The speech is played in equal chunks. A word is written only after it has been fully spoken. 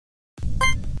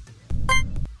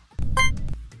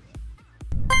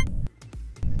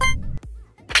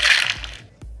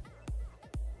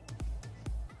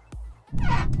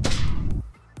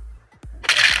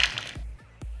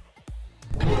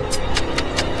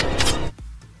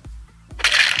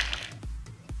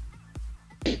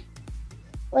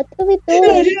What do we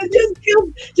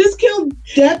do? Just kill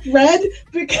Death Red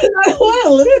because I don't want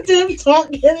to listen to him talk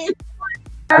anymore.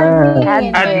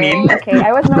 Admin. Okay,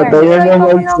 I was But nowhere they near.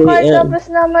 were naman si M. Tapos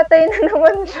namatay na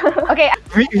naman siya. Okay,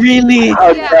 Really?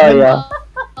 Yeah.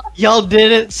 Y'all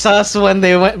didn't sus when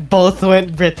they both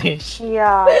went British.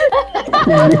 Yeah.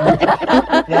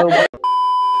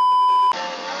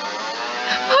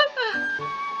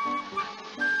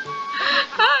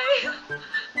 Hi.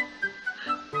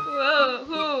 Whoa,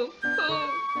 who?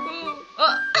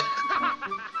 Oh.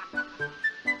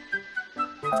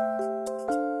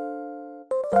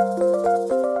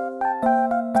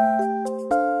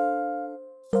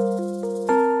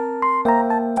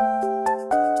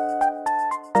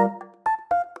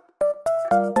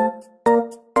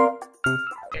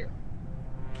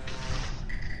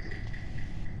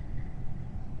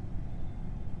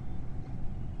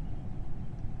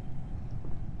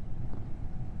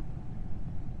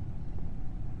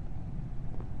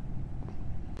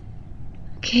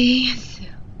 Okay, so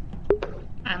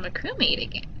I'm a crewmate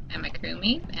again. I'm a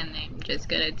crewmate and I'm just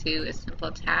gonna do a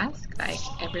simple task like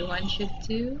everyone should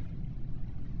do.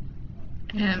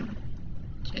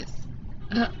 Just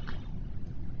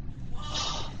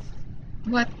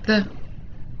what the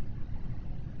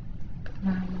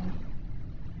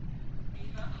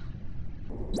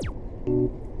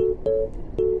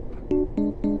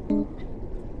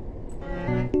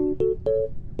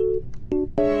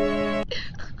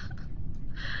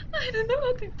I don't know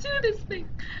how to do this thing.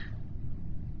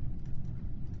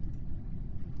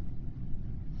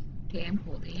 Okay, I'm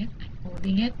holding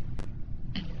it.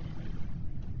 And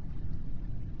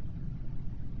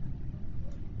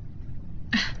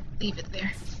leave it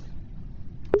there.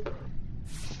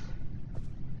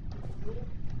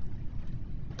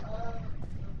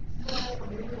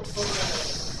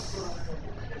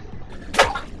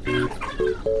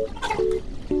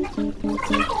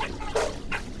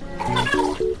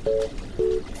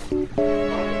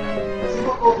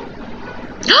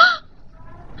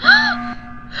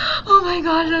 Oh my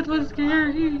gosh, that was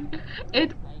scary.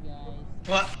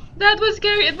 What? That was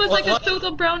scary. It was like a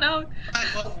total brownout.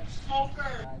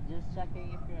 Just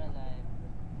checking if you're alive.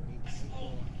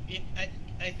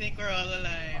 I think we're all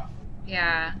alive.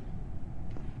 Yeah.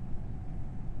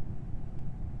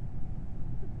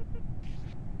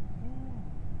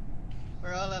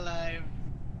 We're all alive.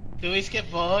 Do we skip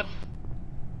vote?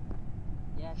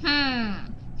 Yes.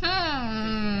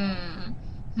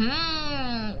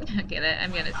 Okay,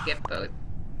 I'm gonna skip both.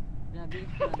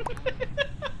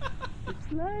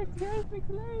 It's light, guys, it's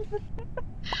light.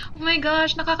 Oh my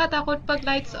gosh, nakakatakot pag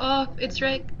lights off. It's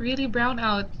like really brown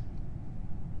out.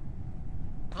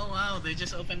 Oh wow, they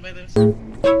just opened by themselves.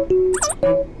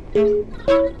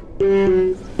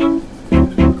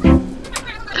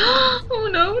 Oh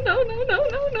no.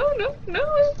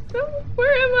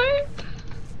 Where am I?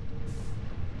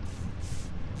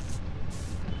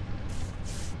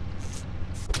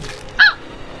 Ah!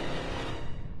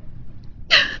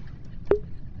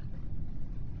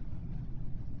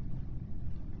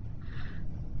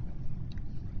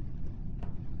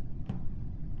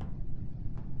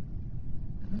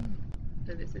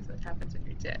 So this is what happens when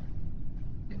you're dead.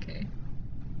 Okay.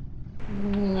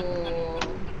 Ooh.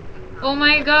 Oh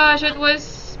my gosh, it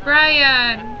was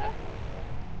Brian!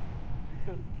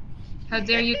 How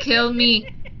dare you kill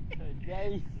me?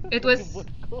 It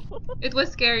was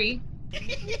scary.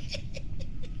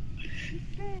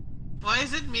 Why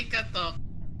is it Mika talk?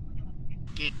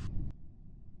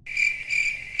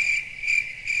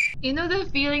 You know the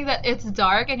feeling that it's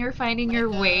dark and you're finding your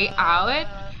way out,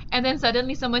 and then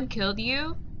suddenly someone killed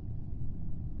you?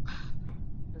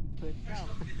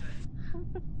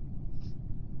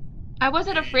 I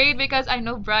wasn't afraid because I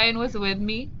know Brian was with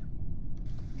me.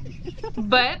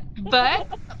 But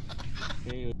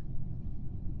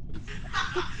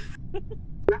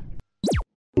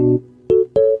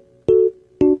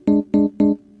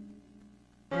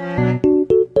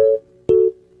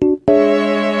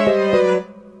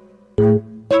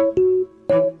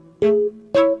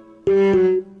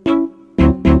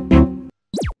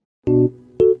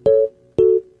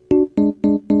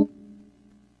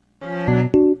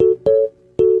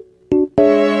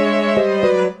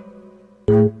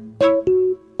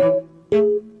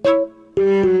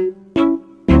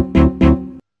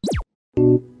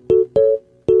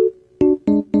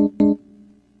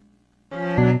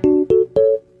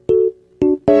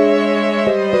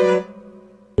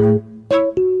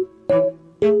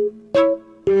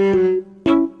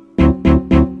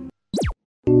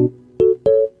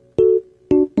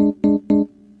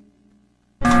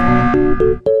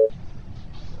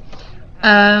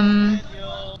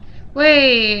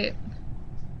Wait.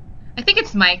 I think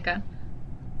it's Micah.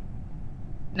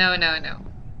 No, no, no.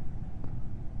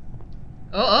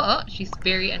 Oh, she's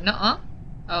very no.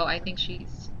 Oh, I think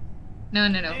she's. No,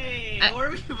 no, no. Hey, I... who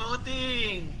are we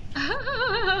voting?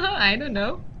 I don't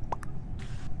know.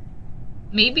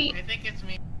 Maybe. I think it's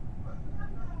me.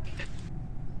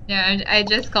 Yeah, I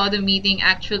just called a meeting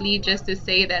actually just to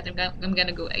say that I'm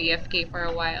gonna go AFK for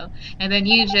a while, and then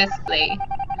you just play.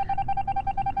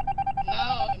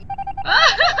 No.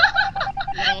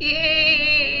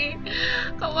 Yay!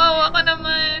 Kawawa ka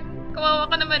naman. Kawawa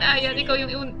ka naman, Ayan. Ikaw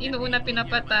yung inuuna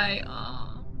pinapatay.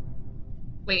 Oh.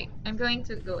 Wait, I'm going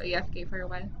to go AFK for a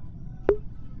while.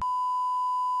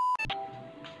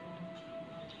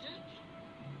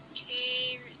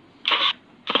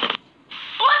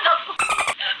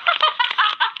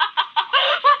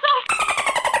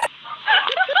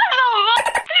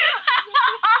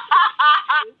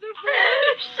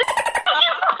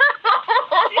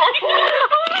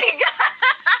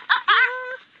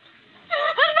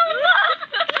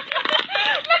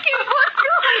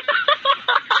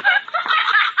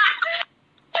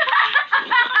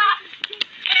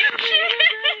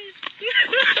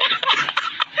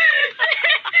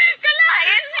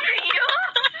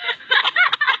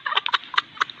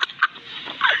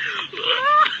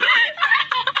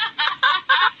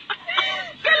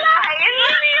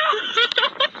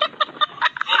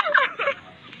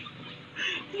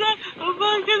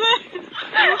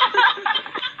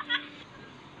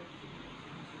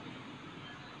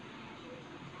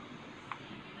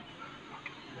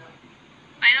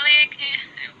 Finally,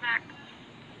 I'm back.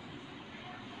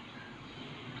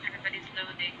 Everybody's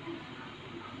loading.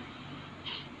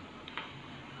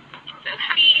 So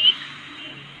happy.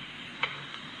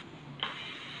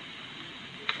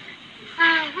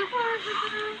 Oh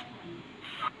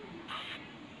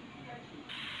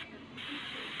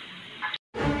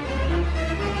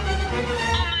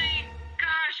my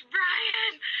gosh,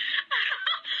 Brian!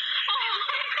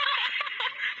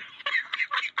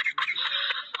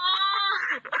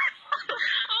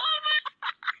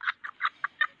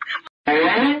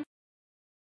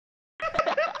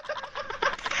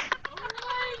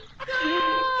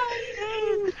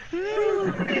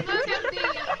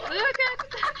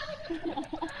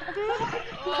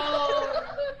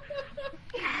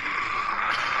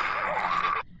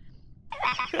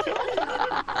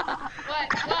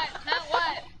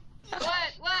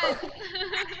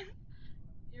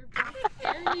 You're pretty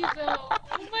scary though.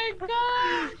 Oh my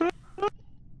god!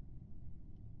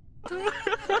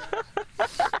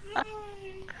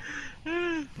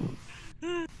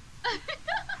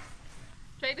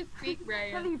 Try to speak,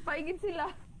 Brian. Nalipay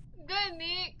sila.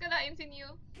 Gani! Kalain si New.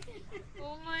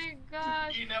 Oh my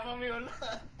gosh. Hindi na kami wala.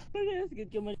 Sige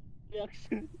ka man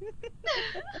reaction.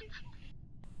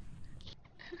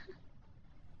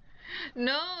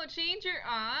 No, change your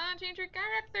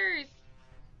characters.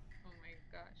 Oh my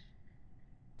gosh.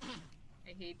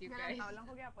 I hate you guys. Tao lang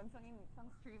ko gyapon sang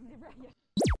stream ni Brian.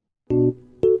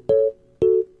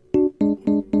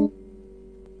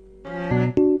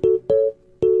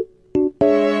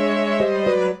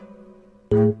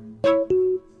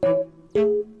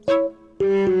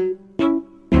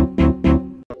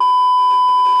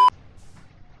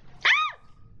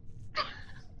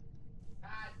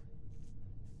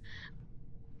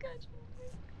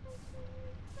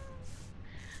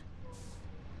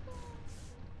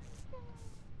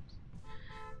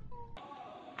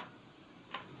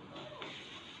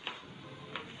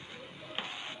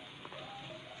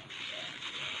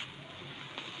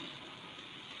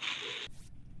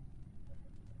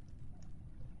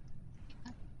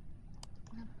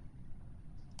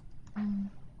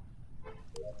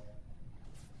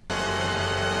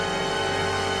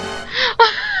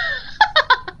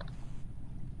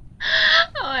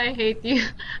 Oh, I hate you.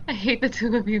 I hate the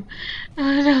two of you.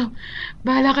 Oh no.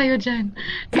 Bahala kayo dyan.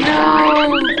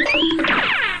 No!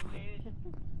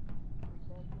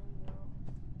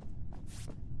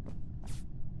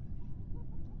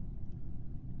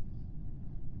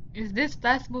 Is this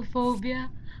phasmophobia?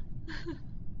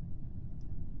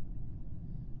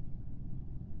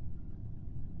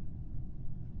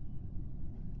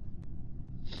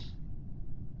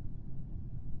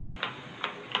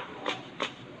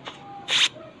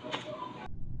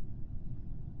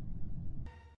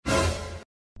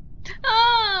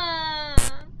 Ah!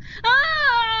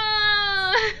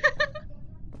 Ah!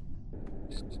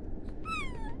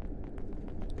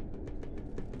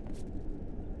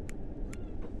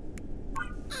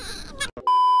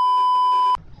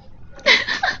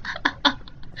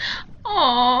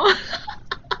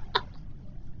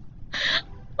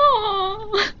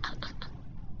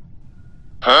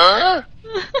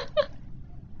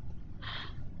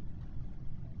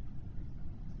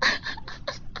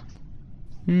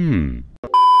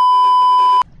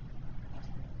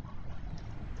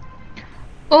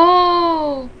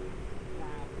 Oh!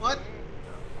 What?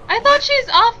 I thought she's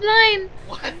offline!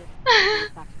 What?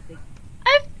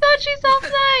 I thought she's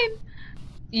offline!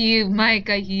 You,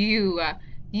 Micah, you,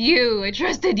 I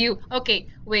trusted you. Okay,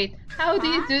 wait. How do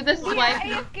you do the Hindi, swipe?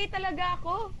 AFK talaga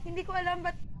ako. Hindi ko alam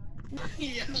ba't...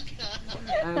 Iyak ka.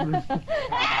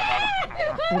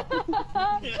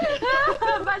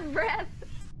 Bad breath.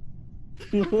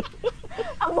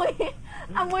 amoy,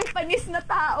 amoy panis na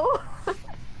tao.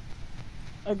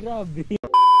 Grabe.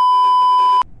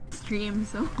 Stream,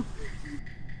 so...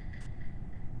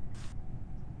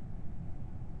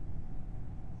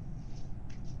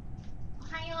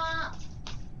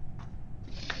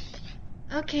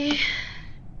 Okay.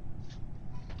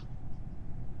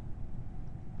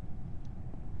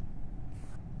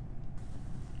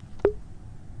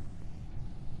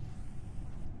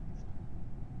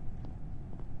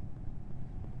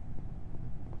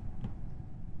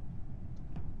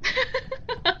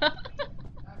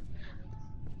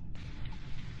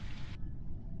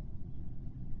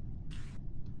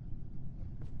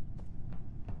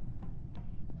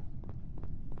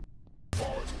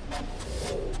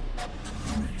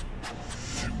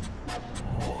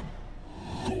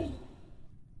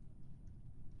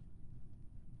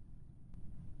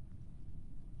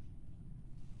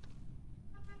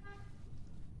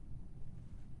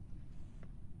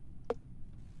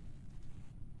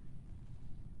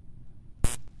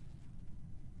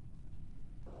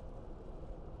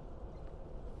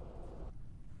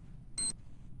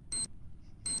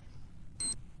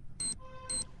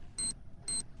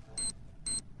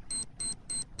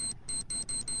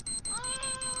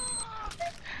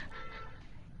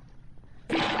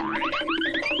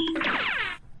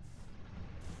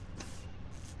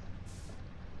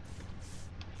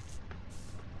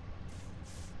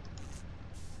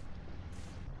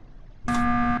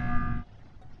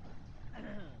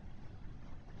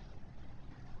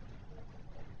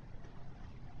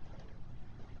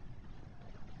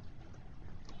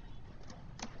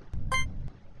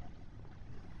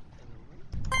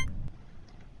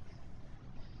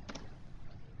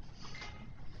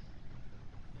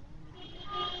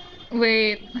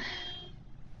 Wait.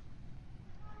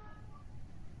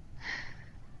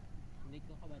 Hindi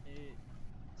ko kabati.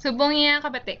 Subong niya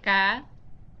kabate ka?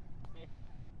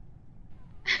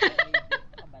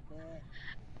 Kabati.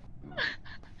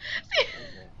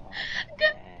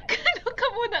 Kano ka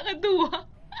muna kaduwa?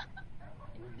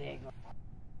 Hindi ko.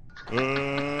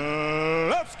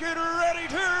 Let's get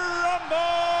ready to rumble!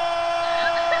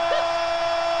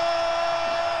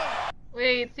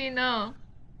 Wait, sino?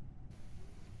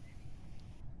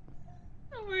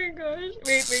 Oh my gosh.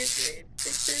 Wait.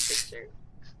 Picture.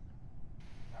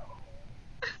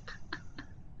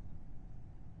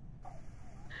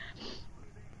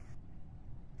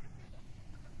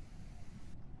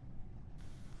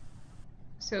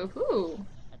 So who?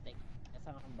 Atek.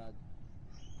 Kasama kang bag.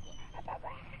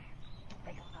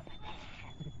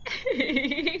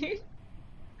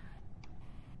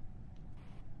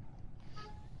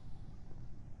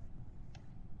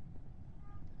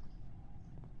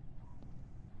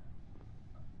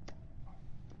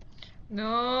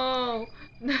 No.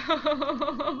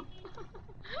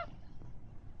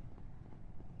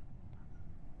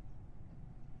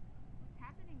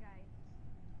 happening, guys?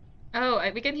 Oh,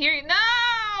 we can hear you. No!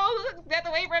 Get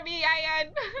away from me,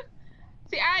 Ayan.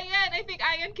 Si Ayan. I think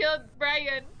Ayan killed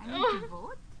Brian. I need to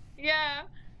vote? Yeah.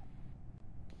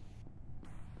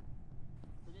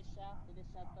 Tulis siya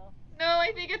to. No,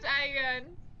 I think it's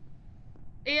Ayan.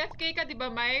 AFK ka, di ba,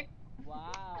 Mike?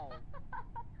 Wow.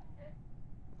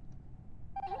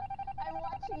 I'm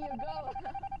watching you go.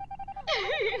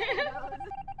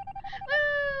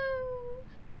 Woo!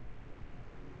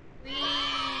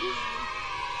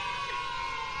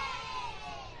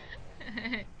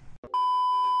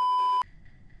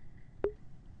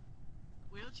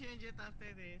 We'll change it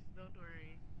after this. Don't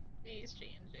worry. Please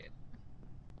change it.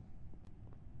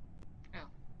 Oh.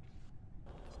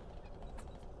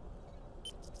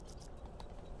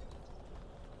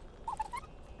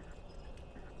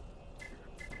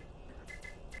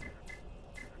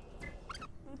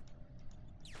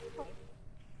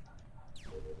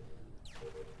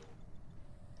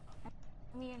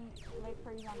 I mean, like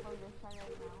for example, this one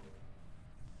right now.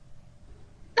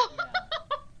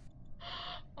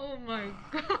 Oh my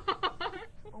god.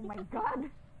 Oh my god.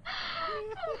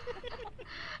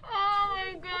 Oh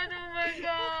my god.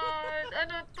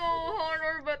 Ano to?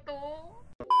 Horror ba to?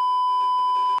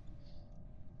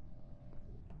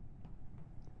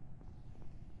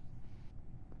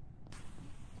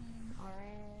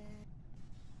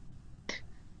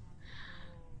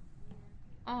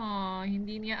 Oh, hindi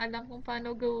hindi niya alam kung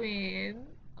paano gawin.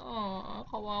 Oh,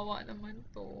 kawawa naman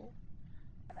to.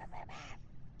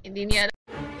 Hindi niya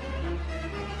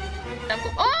alam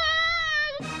kung... Oh!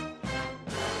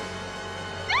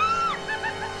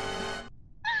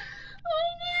 Oh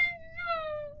my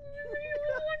God!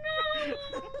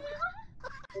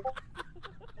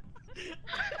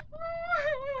 Ayoko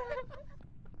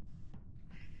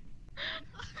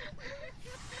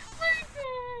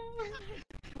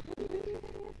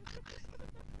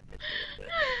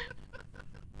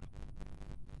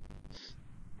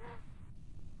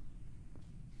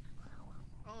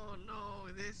Oh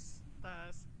no, this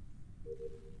task.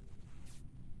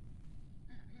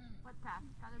 What task?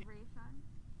 Calibration?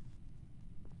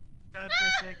 God for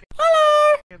second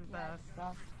task.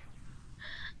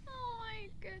 Oh my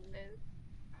goodness.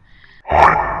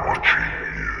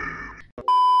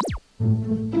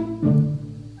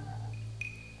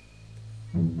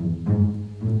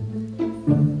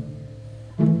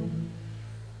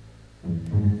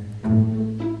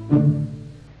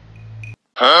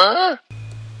 Huh?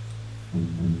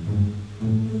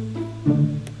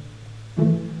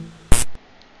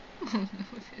 Oh no,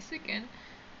 this again.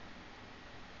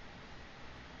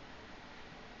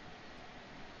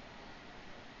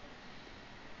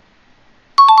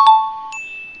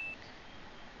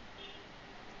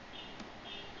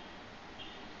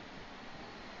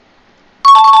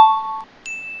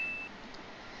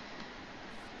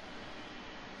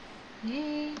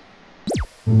 Yay.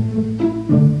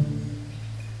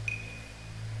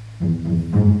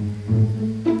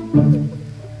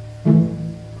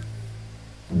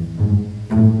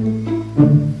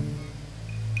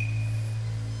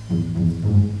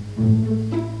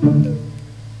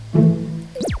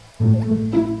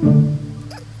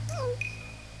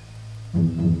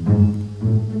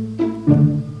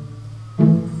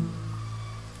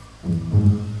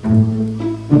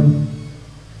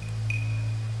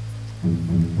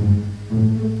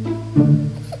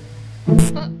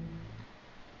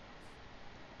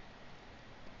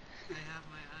 I have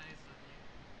my eyes on you.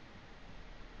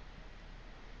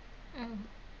 Oh.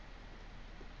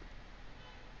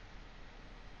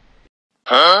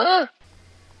 Huh?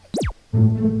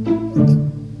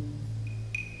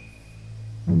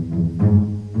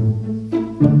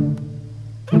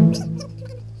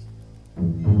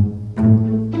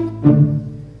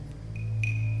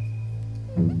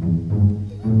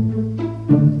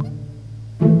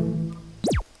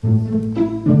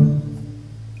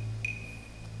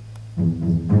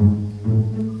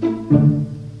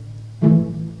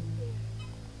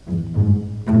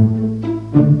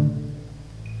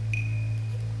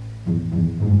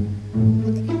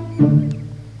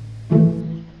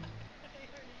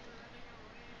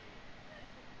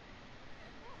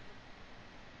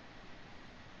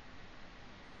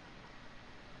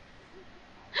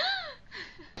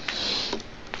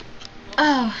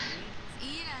 Oh.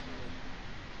 Ian!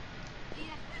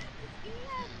 Ian!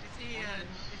 Ian! It's Ian.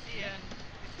 It's Ian. It's Ian.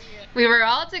 We were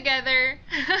all together.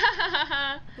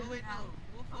 Oh wait, no.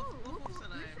 Wolf's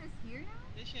alive. Fisher's here now?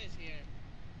 Fishe is here.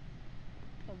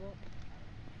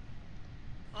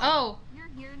 Oh.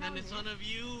 You're here now. Then it's one of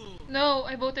you. No,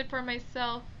 I voted for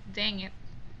myself. Dang it.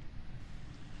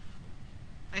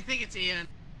 I think it's Ian.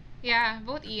 Yeah,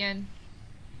 vote Ian.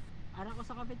 Anak ko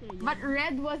sa cafeteria. But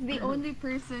Red was the only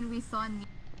person we saw near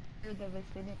the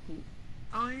vicinity.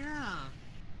 Oh yeah.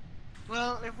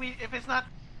 Well, if it's not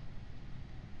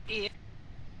Ian,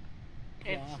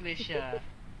 it's Fishe.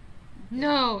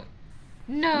 No.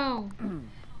 No.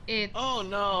 It's Oh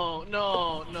no,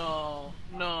 no, no,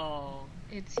 no.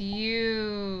 it's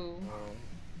you.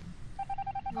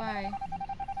 Why?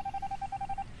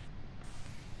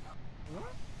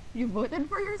 You voted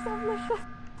for yourself, Lisha?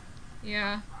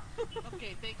 Yeah.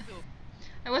 Okay, take two.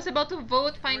 I was about to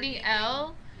vote finding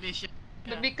L, Fishe.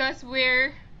 but because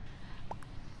we're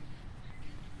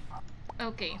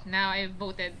okay, now I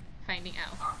voted finding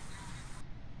L.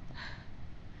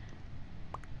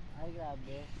 Ay,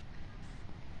 grabe.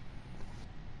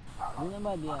 Yun ang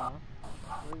body, ah.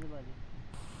 Where's the body?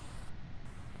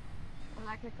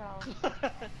 Electrical.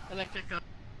 Electrical.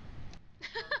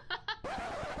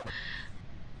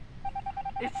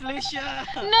 It's Fishe.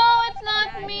 No, it's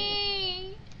not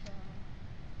me.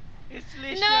 It's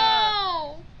Fishe.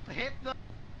 No. Hit the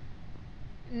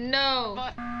No.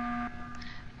 button.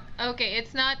 Okay,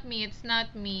 it's not me. It's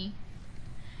not me.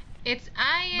 It's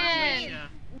Fishe. Ian.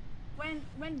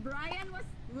 When Brian was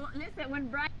listen, when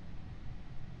Brian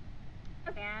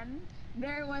scan,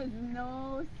 there was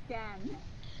no scan.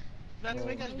 That's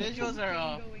because visuals are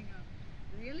off. Going up.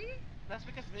 Really? That's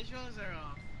because visuals are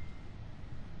off.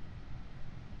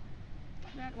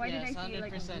 that? Why did I Yes, see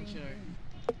like a 100% green sure.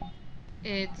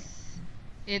 thing?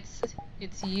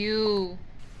 It's you.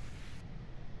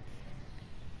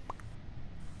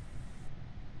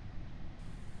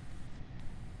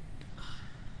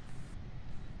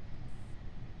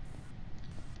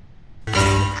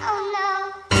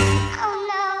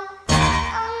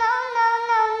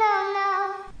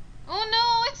 Oh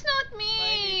no, it's not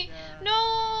me. Bye,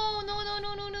 No, no, no,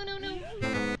 no, no, no, no, no.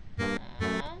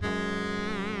 Aw.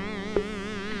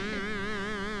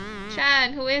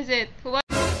 Chan, who is it? Who was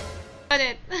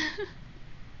it?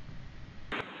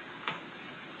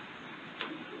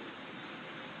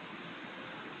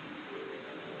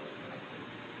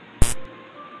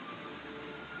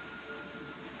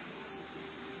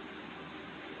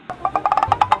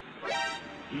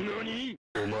 NANI?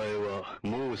お前は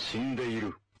もう死んでい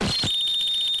る。